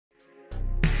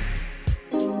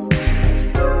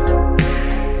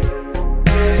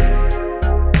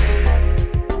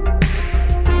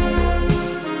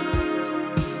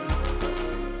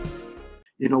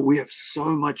You know, we have so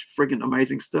much friggin'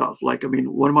 amazing stuff. Like, I mean,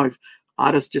 one of my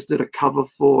artists just did a cover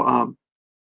for,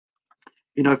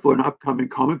 you know, for an upcoming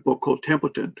comic book called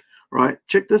Templeton, right?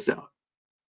 Check this out,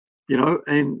 you know?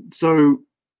 And so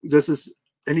this is,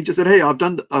 and he just said, hey, I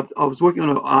was working on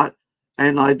an art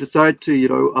and I decided to, you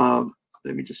know,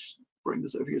 let me just bring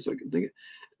this over here so I can think it.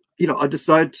 You know, I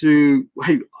decided to,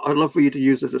 hey, I'd love for you to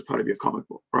use this as part of your comic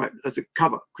book, right? As a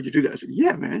cover. Could you do that? I said,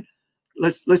 yeah, man,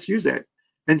 let's use that.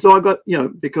 And so I got, you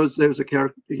know, because there was a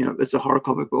character, you know, it's a horror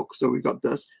comic book, so we got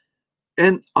this.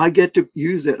 And I get to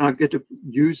use it, and I get to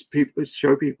use people,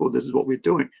 show people this is what we're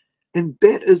doing. And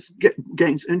that is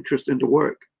gains interest in the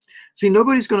work. See,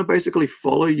 nobody's going to basically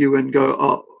follow you and go,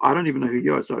 oh, I don't even know who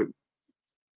you are. So,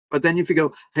 but then if you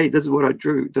go, hey, this is what I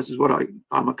drew, this is what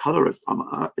I'm a colorist,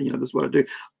 you know, this is what I do.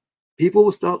 People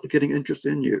will start getting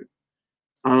interested in you.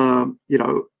 You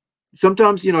know,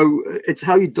 sometimes, you know, it's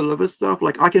how you deliver stuff.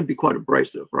 Like I can be quite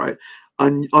abrasive, right?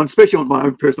 And especially on my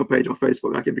own personal page on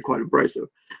Facebook, I can be quite abrasive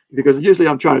because usually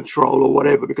I'm trying to troll or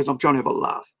whatever because I'm trying to have a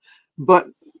laugh. But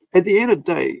at the end of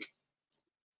the day,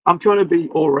 I'm trying to be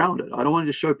all rounded. I don't want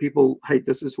to just show people, hey,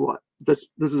 this is this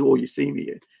is all you see me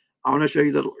in. I want to show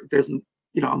you that there's,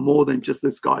 you know, I'm more than just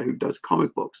this guy who does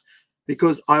comic books,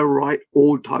 because I write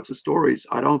all types of stories.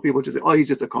 I don't want people to say, oh,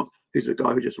 he's a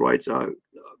guy who just writes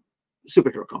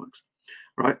superhero comics,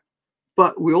 right?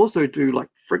 But we also do like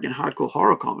freaking hardcore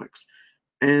horror comics.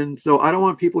 And so I don't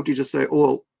want people to just say, oh,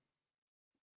 well,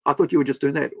 I thought you were just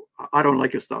doing that. I don't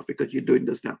like your stuff because you're doing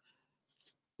this now.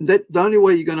 That the only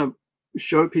way you're going to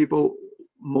show people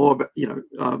more about, you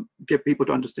know, get people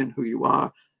to understand who you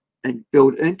are and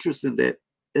build interest in that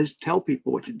is tell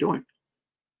people what you're doing.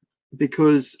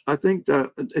 Because I think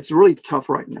that it's really tough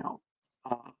right now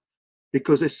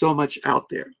because there's so much out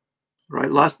there,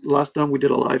 right? Last time we did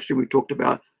a live stream, we talked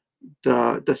about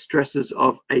the stresses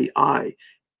of AI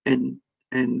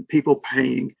and people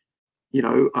paying, you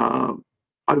know,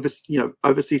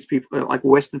 overseas people, like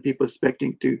Western people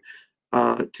expecting to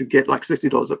get like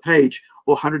 $60 a page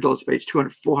or $100 a page,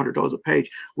 $200, $400 a page,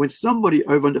 when somebody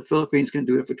over in the Philippines can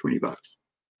do it for $20.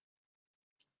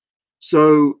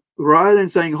 So rather than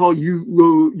saying, oh, you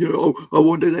know, I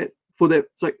won't do that for that,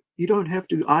 it's like, you don't have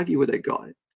to argue with that guy.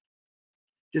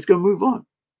 Just go move on,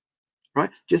 right?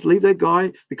 Just leave that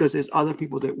guy because there's other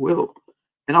people that will.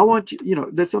 And I want you, you know,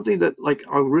 there's something that like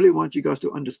I really want you guys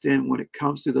to understand when it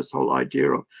comes to this whole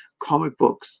idea of comic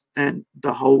books and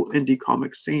the whole indie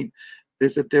comic scene,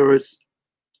 is that there is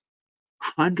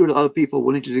 100 other people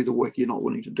willing to do the work you're not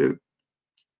willing to do.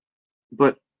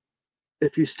 But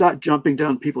if you start jumping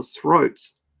down people's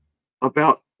throats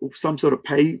about some sort of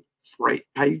page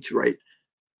rate,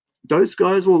 those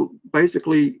guys will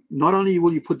basically, not only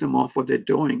will you put them off what they're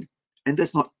doing, and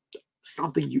that's not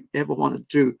something you ever want to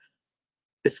do,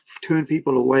 is turn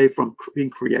people away from being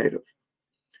creative.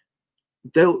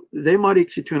 They might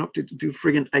actually turn up to do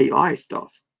friggin' AI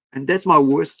stuff. And that's my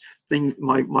worst thing.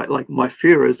 My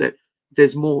fear is that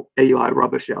there's more AI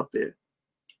rubbish out there,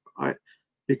 right?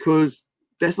 Because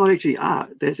that's not actually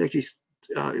art. That's actually,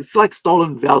 it's like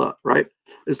stolen valor, right?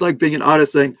 It's like being an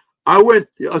artist saying,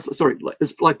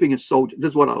 it's like being a soldier. This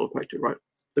is what I'll equate to, right?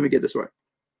 Let me get this right.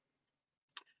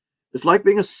 It's like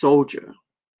being a soldier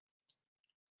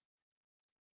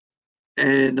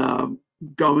and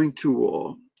going to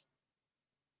war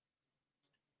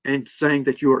and saying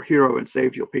that you're a hero and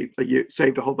saved your people, you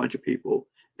saved a whole bunch of people,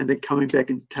 and then coming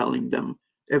back and telling them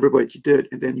everybody that you did,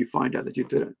 and then you find out that you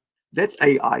didn't. That's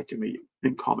AI to me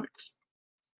in comics,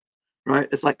 right?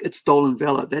 It's like it's stolen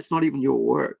valor. That's not even your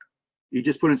work. You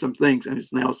just put in some things, and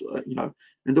it's now, you know.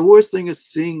 And the worst thing is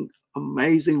seeing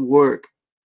amazing work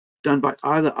done by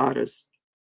other artists,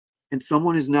 and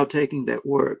someone is now taking that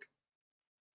work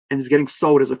and is getting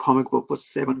sold as a comic book for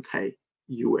 $7K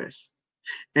US.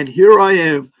 And here I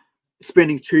am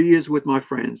spending 2 years with my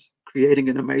friends creating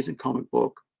an amazing comic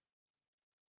book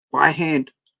by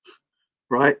hand,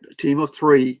 right? A team of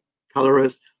 3,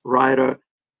 colorist, writer,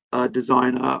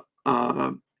 designer,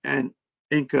 and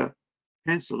inker,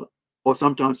 penciler, or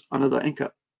sometimes another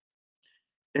inker.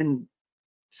 And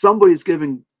somebody's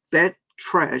giving that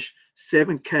trash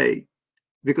 $7K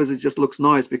because it just looks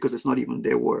nice, because it's not even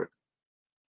their work.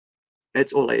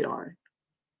 It's all AI.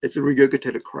 It's a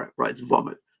regurgitated crap, right? It's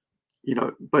vomit, you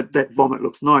know, but that vomit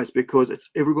looks nice because it's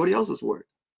everybody else's work.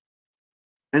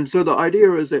 And so the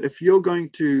idea is that if you're going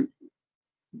to,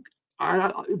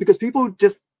 because people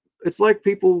just, it's like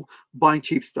people buying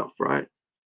cheap stuff, right?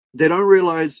 They don't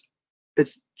realize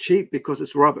it's cheap because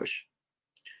it's rubbish.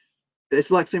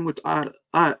 It's like same with art.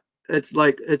 It's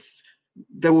like,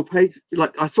 they will pay,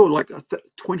 like I saw like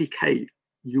 20K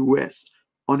US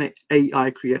on an AI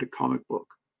created comic book.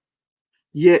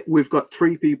 Yet we've got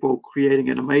 3 people creating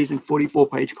an amazing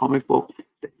 44-page comic book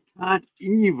that can't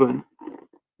even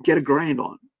get a grand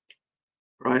on,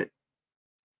 right?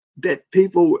 That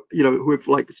people, you know, who have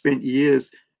like spent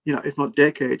years, you know, if not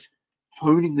decades,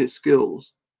 honing their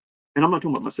skills. And I'm not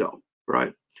talking about myself,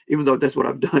 right? Even though that's what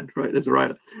I've done, right, as a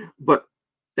writer, but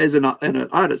as an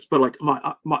artist, but like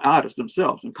my artists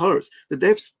themselves and colorists, that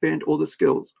they've spent all the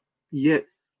skills, yet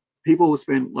people will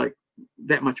spend like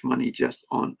that much money just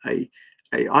on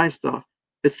AI stuff.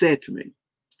 It's sad to me,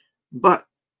 but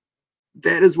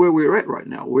that is where we're at right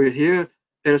now. We're here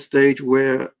at a stage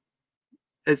where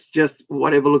it's just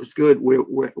whatever looks good,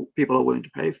 where people are willing to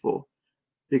pay for,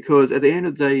 because at the end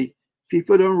of the day,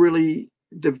 people don't really,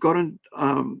 they've gotten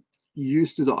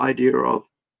used to the idea of,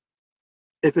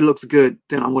 if it looks good,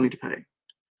 then I'm willing to pay.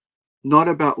 Not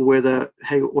about whether,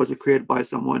 hey, was it created by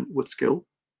someone with skill?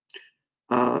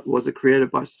 Was it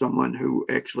created by someone who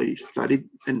actually studied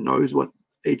and knows what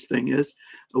each thing is,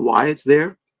 why it's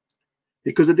there?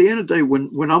 Because at the end of the day,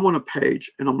 when I'm on a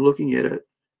page and I'm looking at it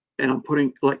and I'm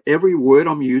putting, like, every word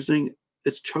I'm using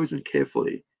is chosen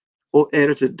carefully or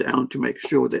edited down to make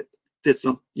sure that there's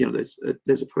some, you know,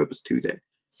 there's a purpose to that.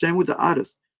 Same with the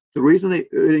artist. The reason they're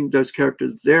adding those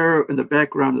characters there in the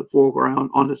background, the foreground,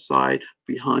 on the side,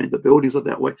 behind, the buildings are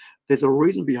that way. There's a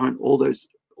reason behind all those,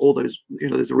 you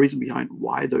know, there's a reason behind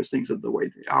why those things are the way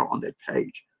they are on that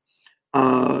page.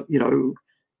 You know,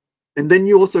 and then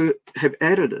you also have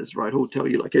editors, right, who will tell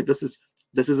you, like, hey, this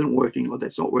isn't working, or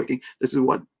that's not working. This is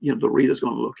what, you know, the reader's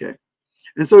going to look at.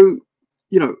 And so,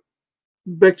 you know,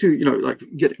 back to, you know, like,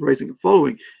 raising a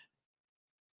following.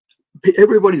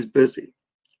 Everybody's busy.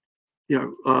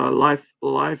 You know, life,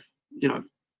 you know,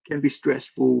 can be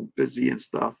stressful, busy and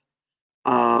stuff,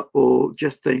 or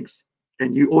just things.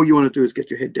 And all you want to do is get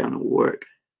your head down and work.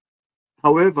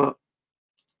 However,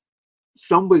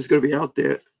 somebody's going to be out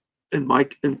there, and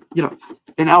Mike, and, you know,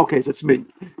 in our case, it's me,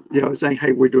 you know, saying,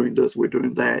 hey, we're doing this, we're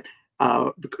doing that.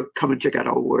 Come and check out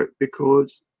our work,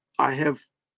 because I have,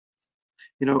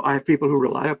 you know, I have people who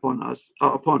rely upon us,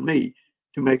 upon me,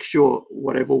 to make sure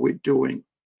whatever we're doing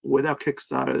with our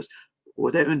Kickstarters,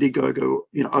 with our IndieGoGo,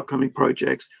 you know, upcoming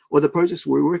projects, or the projects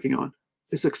we're working on,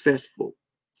 is successful.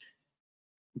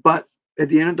 But at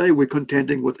the end of the day, we're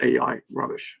contending with AI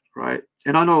rubbish, right?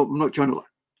 And I know I'm not trying to, like,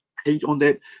 hate on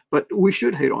that, but we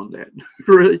should hate on that,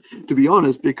 really, to be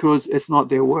honest, because it's not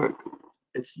their work.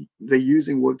 They're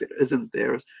using work that isn't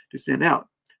theirs to send out.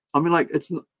 I mean, like,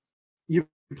 it's not, you've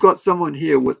got someone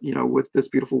here with, you know, with this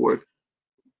beautiful work,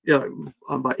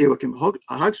 by Joakim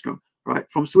Hagstrom, right,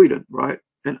 from Sweden, right,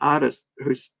 an artist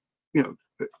who's, you know,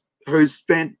 who's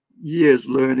spent years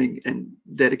learning and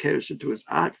dedication to his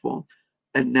art form,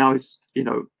 and now it's, you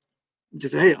know,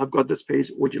 just, hey, I've got this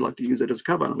piece, would you like to use it as a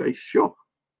cover? And I'm like, sure,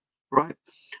 right.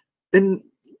 And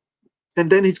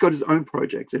then he's got his own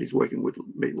projects that he's working with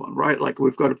me on, right? Like,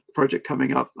 we've got a project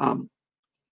coming up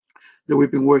that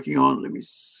we've been working on. Let me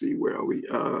see, where are we?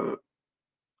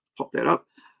 Pop that up.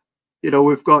 You know,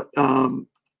 we've got, let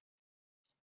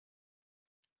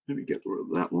me get rid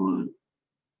of that one.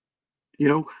 You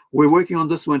know, we're working on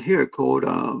this one here called,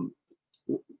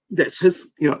 that's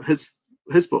his, you know, his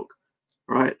book,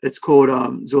 right? It's called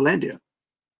Zeolandia.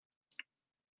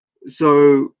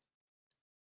 So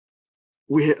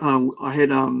I had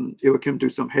Joakim do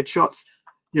some headshots,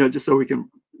 you know, just so we can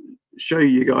show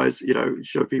you guys, you know,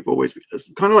 show people always.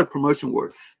 It's kind of like promotion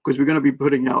work, because we're going to be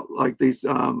putting out, like, these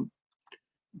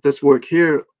this work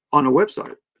here on a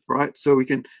website, right? So we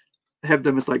can have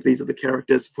them as, like, these are the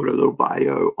characters for a little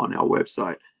bio on our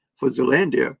website for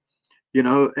Zeolandia, you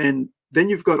know. And then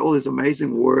you've got all this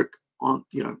amazing work on,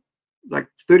 you know, like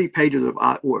 30 pages of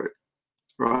artwork,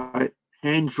 right,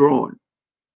 hand drawn,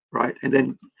 right, and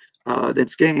then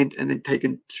scanned and then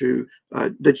taken to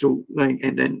digital thing,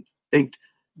 and then inked,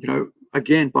 you know,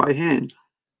 again by hand,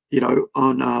 you know,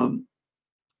 on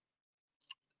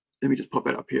let me just pop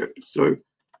that up here. So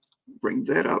bring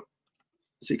that up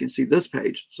so you can see this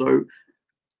page. So,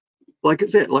 like I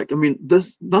said, like, I mean,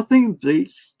 nothing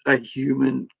beats a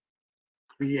human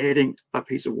creating a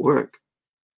piece of work.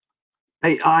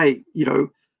 AI, you know,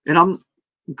 and I'm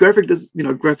graphic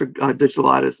digital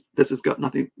artist. This has got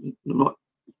nothing, not,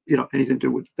 you know, anything to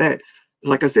do with that.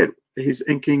 Like I said, he's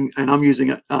inking, and I'm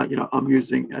using a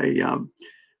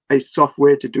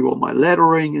software to do all my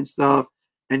lettering and stuff,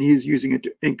 and he's using it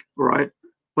to ink, right?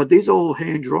 But these are all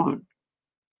hand drawn.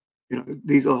 You know,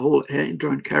 these are all hand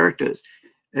drawn characters,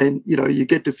 and, you know, you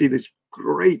get to see this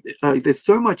great. There's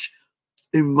so much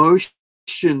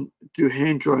emotion to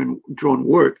hand drawn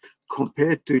work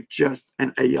compared to just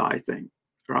an AI thing,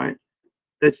 right?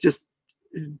 It's just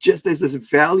there's this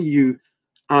value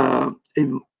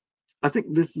in I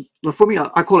think this is, for me,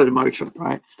 I call it emotion,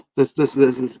 right? There's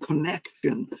this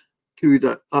connection to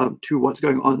the to what's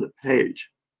going on the page.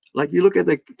 Like you look at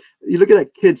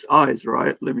that kid's eyes,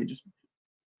 right? Let me just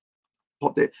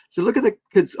pop there. So look at the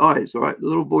kid's eyes, right? The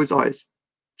little boy's eyes,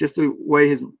 just the way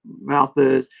his mouth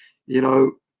is, you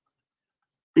know,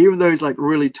 even though he's like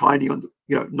really tiny on the,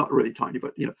 you know, not really tiny,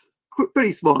 but you know,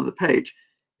 pretty small on the page,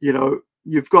 you know,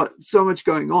 you've got so much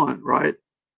going on, right?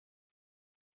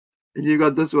 And you've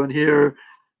got this one here,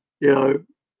 you know,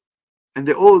 and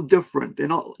they're all different. They're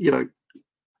not, you know,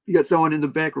 you got someone in the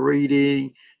back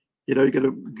reading, you know, you got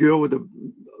a girl with a,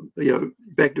 you know,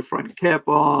 back to front cap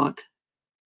on,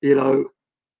 you know,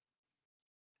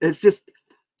 it's just,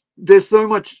 there's so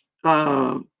much, you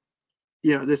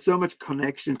know, there's so much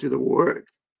connection to the work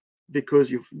because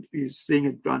you're seeing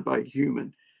it done by a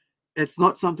human. It's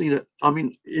not something that, I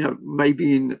mean, you know,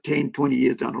 maybe in 10, 20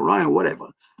 years down the line or whatever,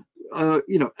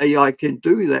 you know, AI can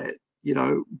do that, you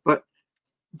know, but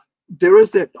there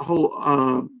is that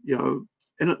whole, you know,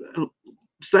 and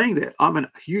saying that, I'm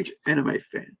a huge anime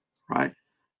fan, right?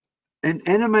 And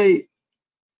anime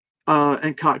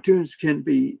and cartoons can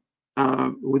be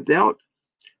without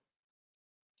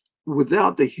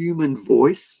the human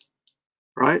voice,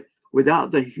 right?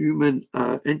 Without the human,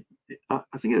 I think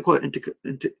they call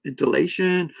it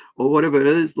intonation or whatever it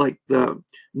is, like the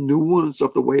nuance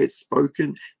of the way it's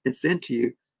spoken and sent to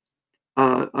you,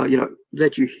 you know,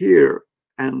 that you hear,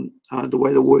 and the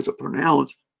way the words are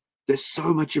pronounced. There's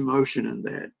so much emotion in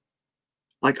that.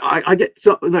 Like I get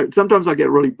sometimes I get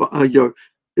really you know,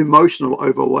 emotional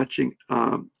over watching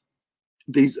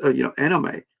these you know,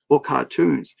 anime or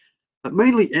cartoons, but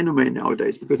mainly anime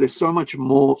nowadays, because there's so much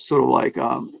more sort of like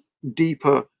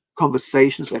deeper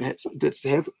conversations that's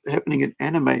happening in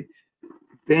anime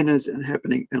than is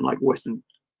happening in like Western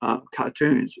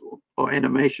cartoons or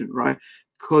animation, right?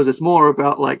 Because it's more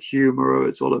about like humor,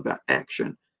 it's all about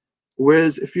action.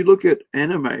 Whereas if you look at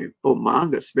anime or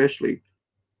manga, especially,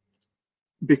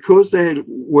 because they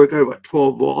work over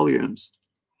 12 volumes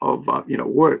of you know,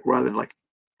 work, rather than like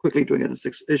quickly doing it in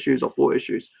 6 issues or 4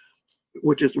 issues,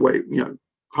 which is the way, you know,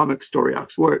 comic story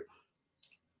arcs work,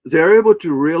 they're able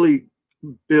to really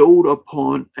build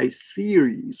upon a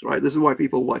series, right? This is why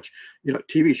people watch, you know,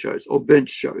 TV shows or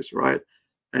binge shows, right?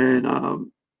 And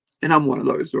I'm one of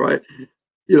those, right?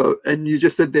 You know, and you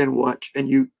just sit there and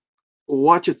you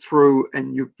watch it through,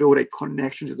 and you build a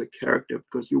connection to the character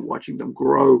because you're watching them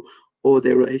grow or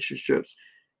their relationships.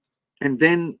 And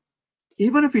then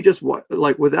even if you just watch,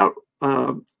 like, without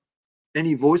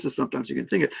any voices, sometimes you can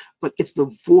think it, but it's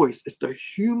the voice, it's the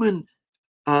human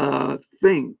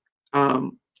thing,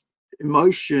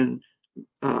 emotion,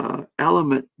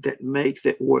 element that makes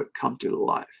that work come to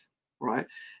life, right?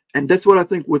 And that's what I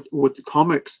think with the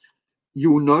comics,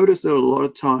 you'll notice that a lot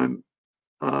of time,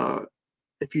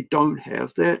 if you don't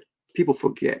have that, people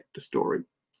forget the story.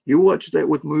 You watch that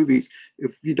with movies,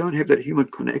 if you don't have that human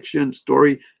connection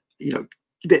story, you know,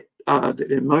 that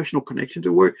that emotional connection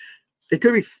to work, it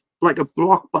could be like a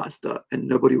blockbuster and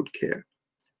nobody would care.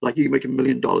 Like you can make $1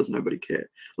 million, nobody care.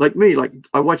 Like me, like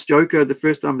I watched Joker the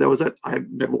first time, that was it. I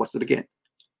never watched it again.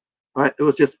 Right? It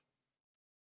was just,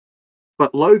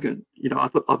 but Logan, you know, I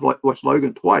thought I've watched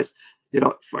Logan twice, you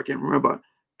know, if I can remember.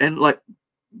 And like,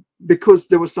 because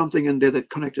there was something in there that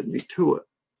connected me to it,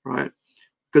 right?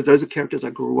 Because those are characters I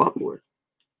grew up with.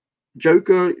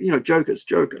 Joker, you know, Joker's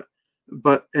Joker.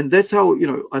 But, and that's how, you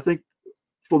know, I think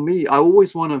for me, I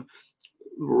always want to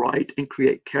write and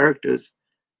create characters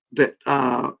that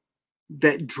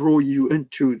that draw you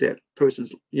into that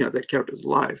person's, you know, that character's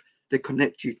life, that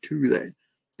connect you to that.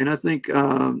 And I think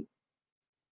I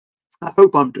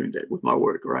hope I'm doing that with my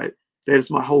work, right?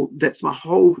 That's my whole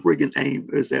friggin' aim,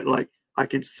 is that like I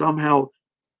can somehow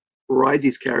write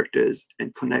these characters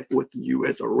and connect with you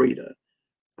as a reader,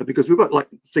 because we've got like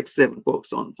 6, 7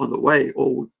 books on the way,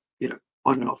 all, you know,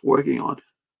 on and off working on.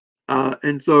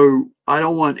 And so I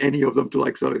don't want any of them to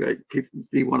like sort of like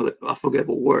be one of the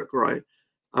unforgettable work, right?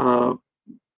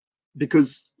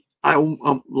 Because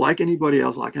I'm like anybody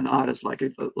else, like an artist, like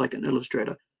an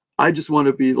illustrator. I just want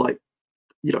to be like,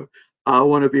 you know, I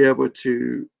want to be able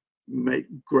to make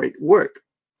great work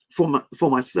for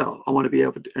myself. I want to be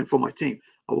able to, and for my team,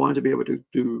 I want to be able to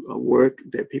do a work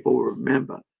that people will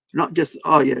remember. Not just,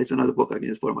 oh yeah, it's another book I can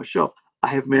just put on my shelf. I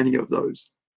have many of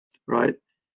those, right?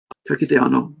 Ka kite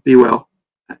ano, be well,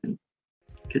 and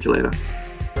catch you later.